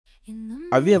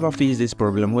Have you ever faced this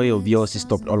problem where your VLC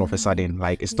stopped all of a sudden,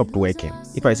 like it stopped working?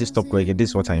 If I say stopped working,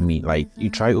 this is what I mean. Like you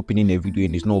try opening a video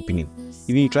and it's not opening.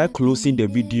 Even you try closing the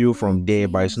video from there,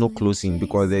 but it's not closing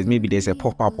because there's a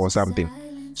pop-up or something.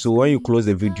 So when you close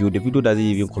the video doesn't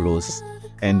even close,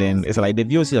 and then it's like the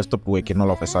VLC has stopped working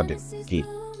all of a sudden. Okay,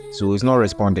 so it's not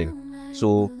responding.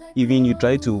 So even you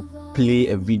try to play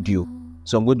a video.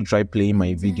 So I'm going to try playing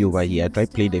my video over here. I try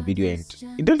play the video and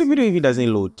the video even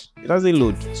doesn't load. It doesn't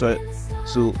load.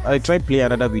 So I try play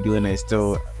another video and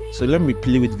so let me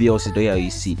play with VLC there, you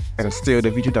see, and still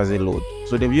the video doesn't load.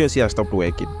 So the VLC has stopped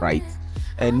working, right?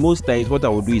 And most times what I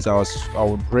would do is I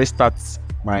would restart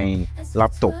my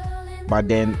laptop, but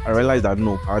then I realized that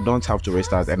no, I don't have to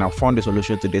restart, and I found the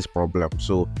solution to this problem.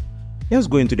 So let's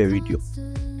go into the video.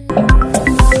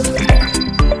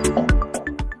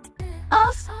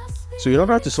 So in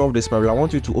order to solve this problem, I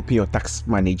want you to open your task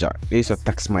manager. There's your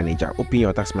task manager. Open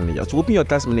your task manager. To open your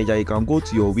task manager, you can go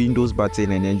to your Windows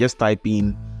button and then just type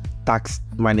in task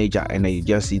manager, and then you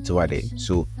just see it over there.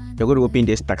 So you're going to open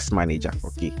this task manager.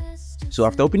 Okay. So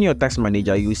after opening your task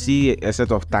manager, you see a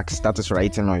set of tasks that is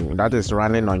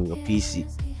running on your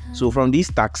PC. So from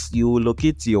these tasks, you will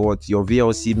locate your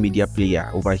VLC media player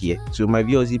over here. So my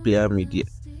VLC player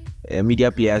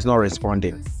media player is not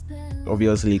responding.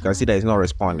 Obviously, you can see that it's not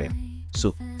responding.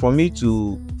 So for me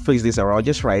to fix this, I'll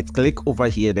just right click over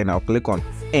here, then I'll click on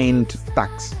end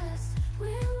task.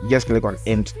 Just click on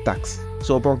end task.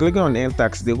 So upon clicking on end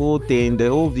task, the whole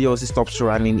VLC stops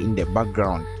running in the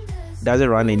background. It doesn't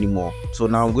run anymore. So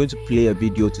now I'm going to play a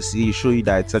video to show you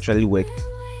that it's actually worked.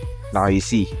 Now you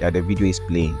see that the video is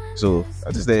playing. So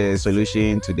that is the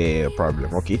solution to the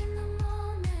problem. Okay.